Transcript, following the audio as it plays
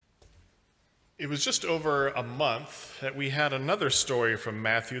It was just over a month that we had another story from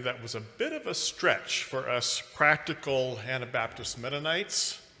Matthew that was a bit of a stretch for us practical Anabaptist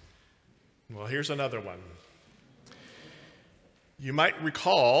Mennonites. Well, here's another one. You might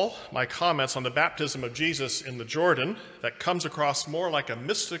recall my comments on the baptism of Jesus in the Jordan that comes across more like a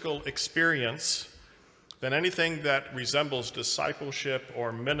mystical experience than anything that resembles discipleship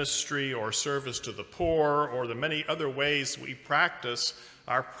or ministry or service to the poor or the many other ways we practice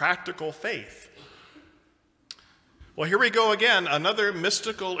our practical faith. Well, here we go again, another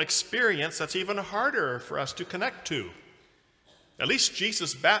mystical experience that's even harder for us to connect to. At least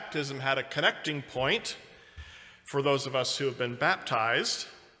Jesus' baptism had a connecting point for those of us who have been baptized,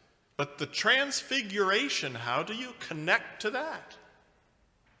 but the transfiguration, how do you connect to that?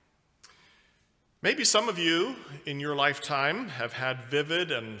 Maybe some of you in your lifetime have had vivid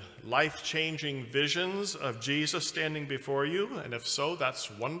and life-changing visions of Jesus standing before you, and if so,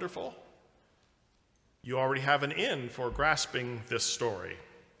 that's wonderful. You already have an in for grasping this story.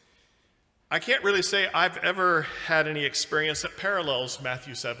 I can't really say I've ever had any experience that parallels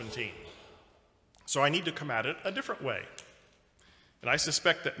Matthew 17. So I need to come at it a different way. And I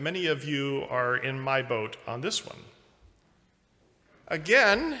suspect that many of you are in my boat on this one.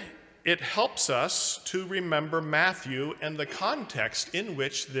 Again, it helps us to remember Matthew and the context in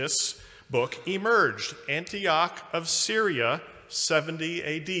which this book emerged. Antioch of Syria, 70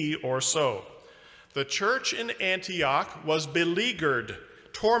 AD or so. The church in Antioch was beleaguered,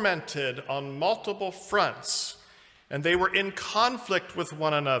 tormented on multiple fronts, and they were in conflict with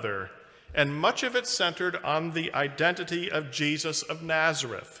one another, and much of it centered on the identity of Jesus of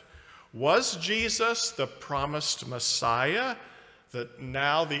Nazareth. Was Jesus the promised Messiah,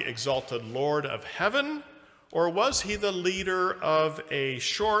 now the exalted Lord of heaven, or was he the leader of a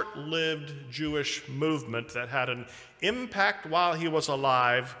short-lived Jewish movement that had an impact while he was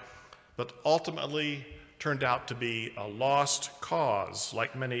alive, but ultimately turned out to be a lost cause,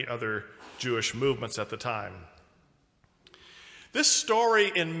 like many other Jewish movements at the time? This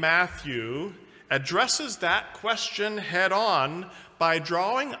story in Matthew addresses that question head on by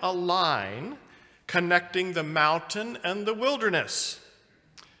drawing a line connecting the mountain and the wilderness,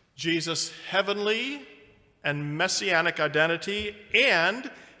 Jesus' heavenly and messianic identity, and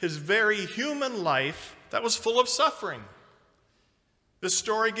his very human life that was full of suffering. This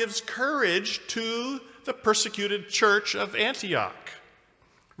story gives courage to the persecuted church of Antioch,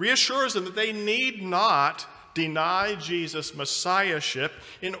 reassures them that they need not deny Jesus' messiahship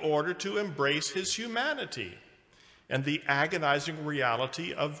in order to embrace his humanity and the agonizing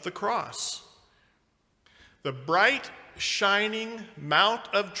reality of the cross. The bright, shining Mount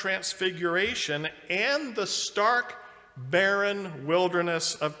of Transfiguration and the stark, barren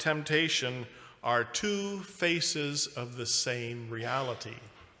wilderness of temptation are two faces of the same reality.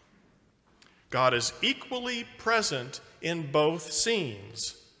 God is equally present in both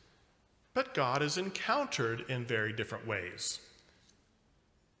scenes, but God is encountered in very different ways.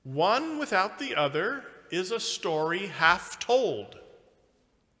 One without the other is a story half told.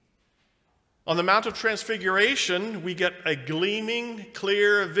 On the Mount of Transfiguration, we get a gleaming,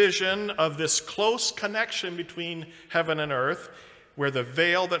 clear vision of this close connection between heaven and earth, where the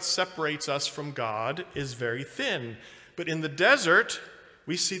veil that separates us from God is very thin. But in the desert,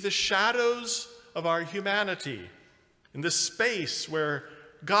 we see the shadows of our humanity, in this space where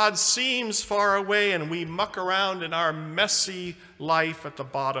God seems far away and we muck around in our messy life at the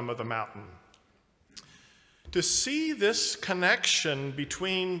bottom of the mountain. To see this connection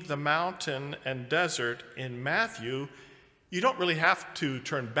between the mountain and desert in Matthew, you don't really have to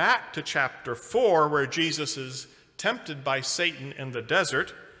turn back to chapter 4, where Jesus is tempted by Satan in the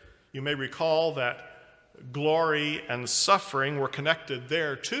desert. You may recall that glory and suffering were connected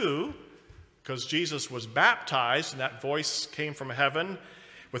there too, because Jesus was baptized and that voice came from heaven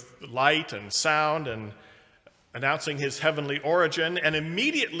with light and sound and announcing his heavenly origin. And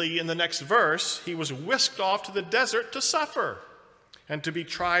immediately in the next verse, he was whisked off to the desert to suffer and to be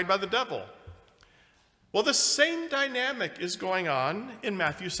tried by the devil. Well, the same dynamic is going on in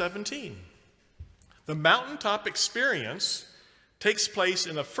Matthew 17. The mountaintop experience takes place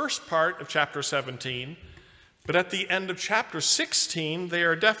in the first part of chapter 17, but at the end of chapter 16, they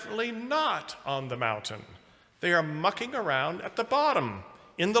are definitely not on the mountain. They are mucking around at the bottom,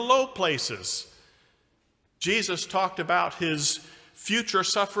 in the low places. Jesus talked about his future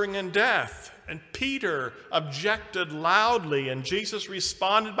suffering and death, and Peter objected loudly, and Jesus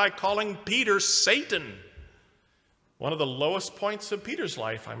responded by calling Peter Satan. One of the lowest points of Peter's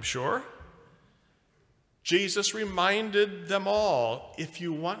life, I'm sure. Jesus reminded them all, if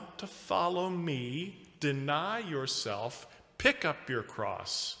you want to follow me, deny yourself, pick up your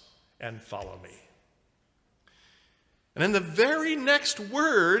cross, and follow me. And in the very next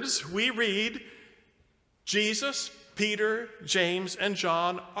words we read, Jesus, Peter, James, and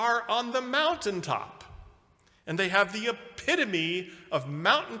John are on the mountaintop. And they have the epitome of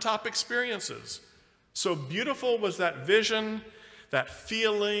mountaintop experiences. So beautiful was that vision, that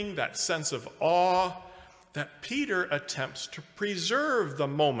feeling, that sense of awe, that Peter attempts to preserve the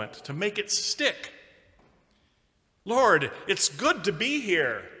moment, to make it stick. Lord, it's good to be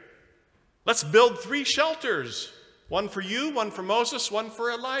here. Let's build 3 shelters. One for you, one for Moses, one for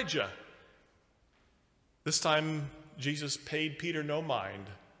Elijah. This time, Jesus paid Peter no mind.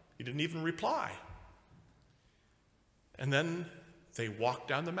 He didn't even reply. And then they walked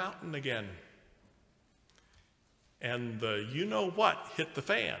down the mountain again. And the you-know-what hit the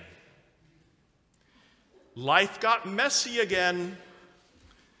fan. Life got messy again.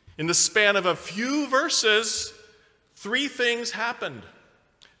 In the span of a few verses, 3 things happened.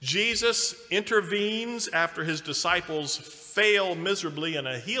 Jesus intervenes after his disciples fail miserably in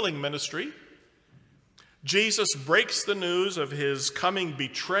a healing ministry. Jesus breaks the news of his coming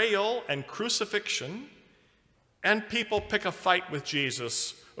betrayal and crucifixion, and people pick a fight with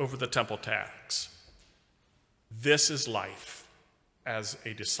Jesus over the temple tax. This is life as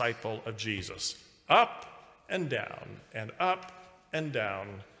a disciple of Jesus. Up and down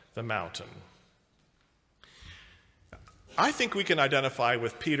the mountain. I think we can identify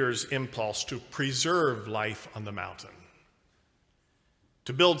with Peter's impulse to preserve life on the mountain,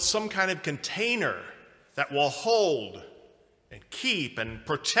 to build some kind of container that will hold and keep and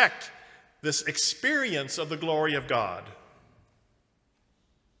protect this experience of the glory of God.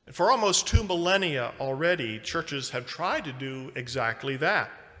 And for almost 2 millennia already, churches have tried to do exactly that.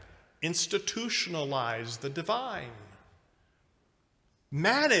 Institutionalize the divine.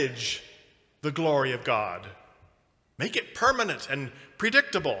 Manage the glory of God. Make it permanent and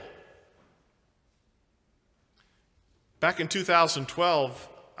predictable. Back in 2012,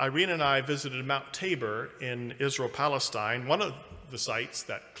 Irene and I visited Mount Tabor in Israel, Palestine, one of the sites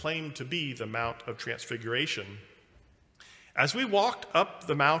that claimed to be the Mount of Transfiguration. As we walked up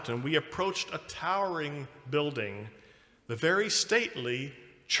the mountain, we approached a towering building, the very stately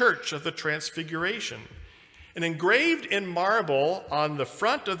Church of the Transfiguration. And engraved in marble on the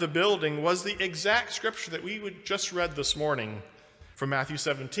front of the building was the exact scripture that we just read this morning from Matthew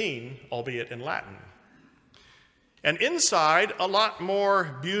 17, albeit in Latin. And inside, a lot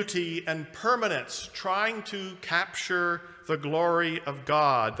more beauty and permanence, trying to capture the glory of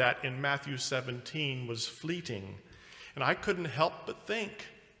God that in Matthew 17 was fleeting. And I couldn't help but think,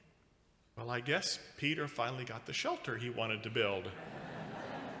 well, I guess Peter finally got the shelter he wanted to build.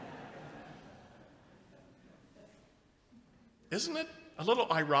 Isn't it a little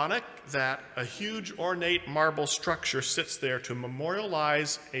ironic that a huge ornate marble structure sits there to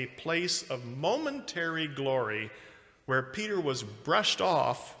memorialize a place of momentary glory where Peter was brushed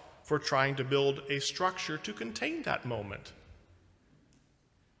off for trying to build a structure to contain that moment?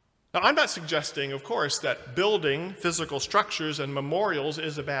 Now, I'm not suggesting, of course, that building physical structures and memorials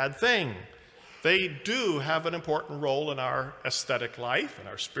is a bad thing. They do have an important role in our aesthetic life and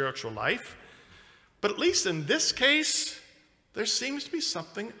our spiritual life. But at least in this case, there seems to be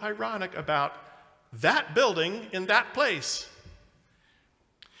something ironic about that building in that place.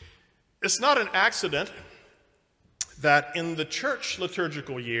 It's not an accident that in the church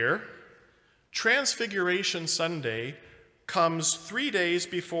liturgical year, Transfiguration Sunday comes 3 days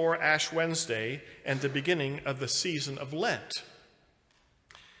before Ash Wednesday and the beginning of the season of Lent.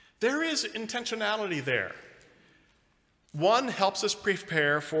 There is intentionality there. One helps us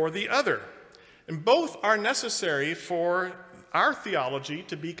prepare for the other, and both are necessary for our theology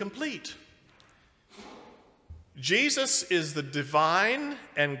to be complete. Jesus is the divine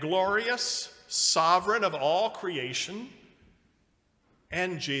and glorious sovereign of all creation,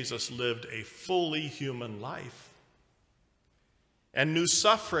 and Jesus lived a fully human life and knew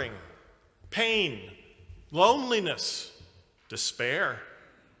suffering, pain, loneliness, despair,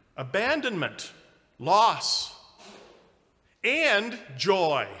 abandonment, loss, and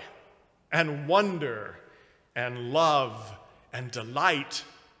joy and wonder and love and delight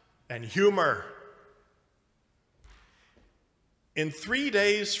and humor. In 3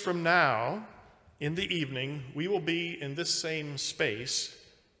 days from now, in the evening, we will be in this same space,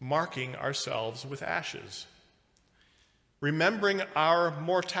 marking ourselves with ashes, remembering our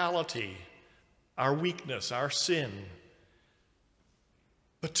mortality, our weakness, our sin.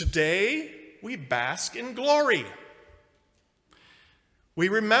 But today, we bask in glory. We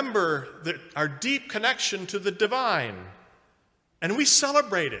remember our deep connection to the divine, and we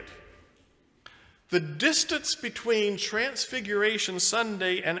celebrate it. The distance between Transfiguration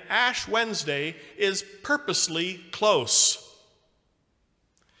Sunday and Ash Wednesday is purposely close,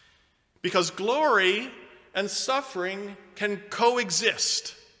 because glory and suffering can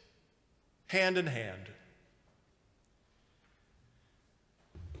coexist hand in hand.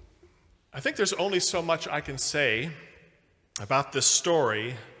 I think there's only so much I can say about this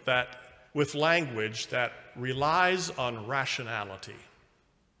story that with language that relies on rationality.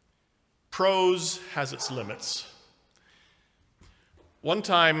 Prose has its limits. One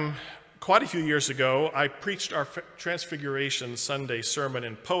time, quite a few years ago, I preached our Transfiguration Sunday sermon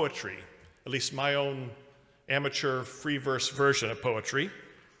in poetry, at least my own amateur free verse version of poetry.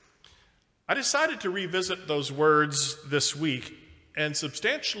 I decided to revisit those words this week and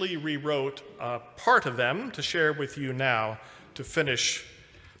substantially rewrote part of them to share with you now to finish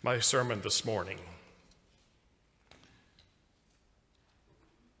my sermon this morning.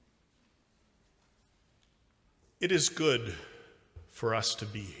 It is good for us to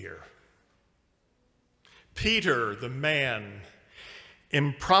be here. Peter, the man,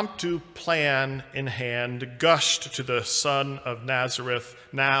 impromptu plan in hand, gushed to the Son of Nazareth,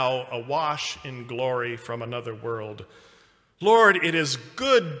 now awash in glory from another world. Lord, it is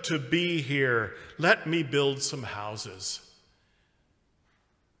good to be here. Let me build some houses.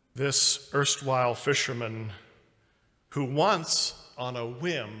 This erstwhile fisherman, who once on a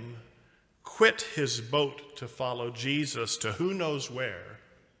whim quit his boat to follow Jesus to who knows where,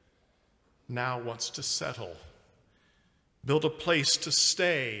 now wants to settle, build a place to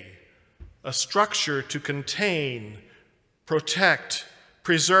stay, a structure to contain, protect,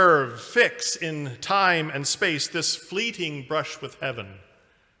 preserve, fix in time and space this fleeting brush with heaven.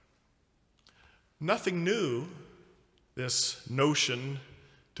 Nothing new, this notion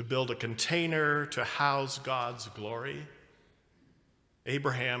to build a container to house God's glory.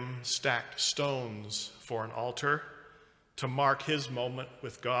 Abraham stacked stones for an altar to mark his moment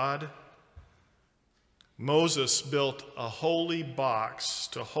with God. Moses built a holy box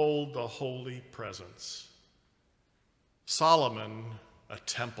to hold the holy presence. Solomon, a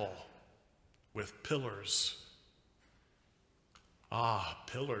temple with pillars.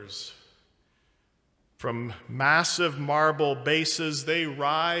 Pillars. From massive marble bases, they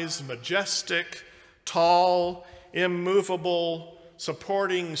rise majestic, tall, immovable,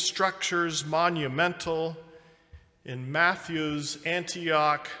 supporting structures monumental. In Matthew's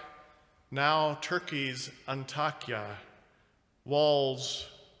Antioch, now Turkey's Antakya, walls,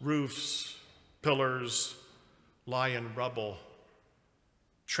 roofs, pillars lie in rubble,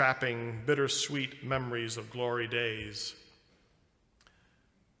 trapping bittersweet memories of glory days.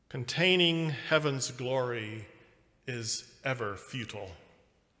 Containing heaven's glory is ever futile.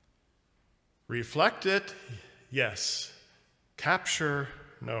 Reflect it, yes. Capture,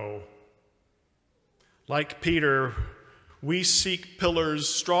 no. Like Peter, we seek pillars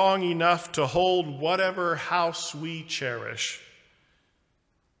strong enough to hold whatever house we cherish.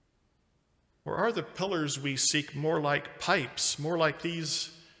 Or are the pillars we seek more like pipes, more like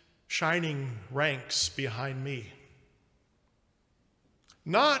these shining ranks behind me?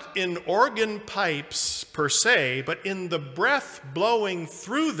 Not in organ pipes per se, but in the breath blowing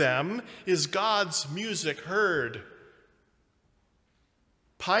through them is God's music heard.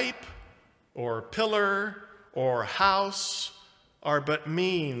 Pipe or pillar or house are but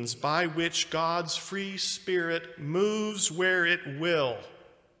means by which God's free Spirit moves where it will.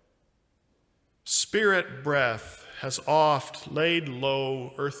 Spirit breath has oft laid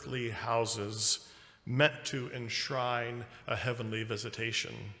low earthly houses meant to enshrine a heavenly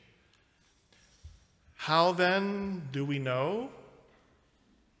visitation. How then do we know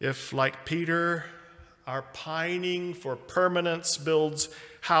if, like Peter, our pining for permanence builds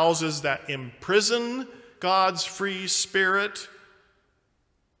houses that imprison God's free Spirit,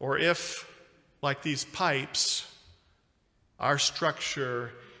 or if, like these pipes, our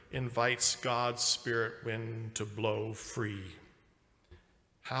structure invites God's spirit wind to blow free?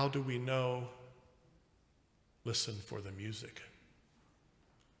 How do we know? Listen for the music.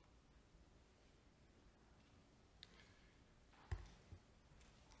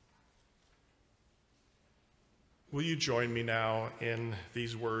 Will you join me now in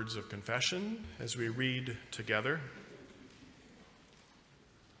these words of confession as we read together?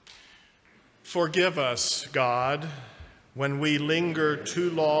 Forgive us, God, when we linger too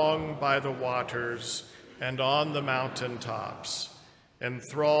long by the waters and on the mountain tops,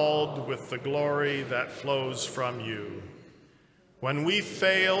 enthralled with the glory that flows from you. When we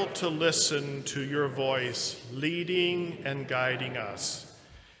fail to listen to your voice leading and guiding us,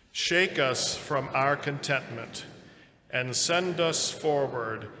 shake us from our contentment and send us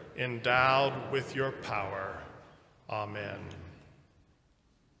forward endowed with your power. Amen.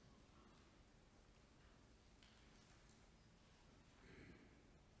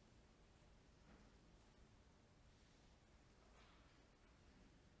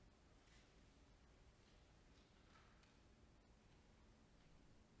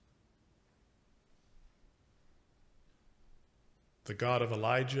 The God of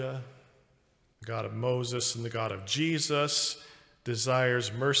Elijah, the God of Moses, and the God of Jesus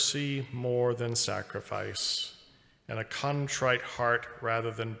desires mercy more than sacrifice, and a contrite heart rather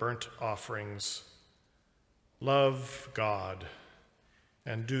than burnt offerings. Love God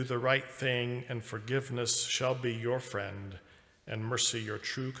and do the right thing, and forgiveness shall be your friend, and mercy your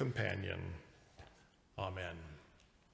true companion. Amen.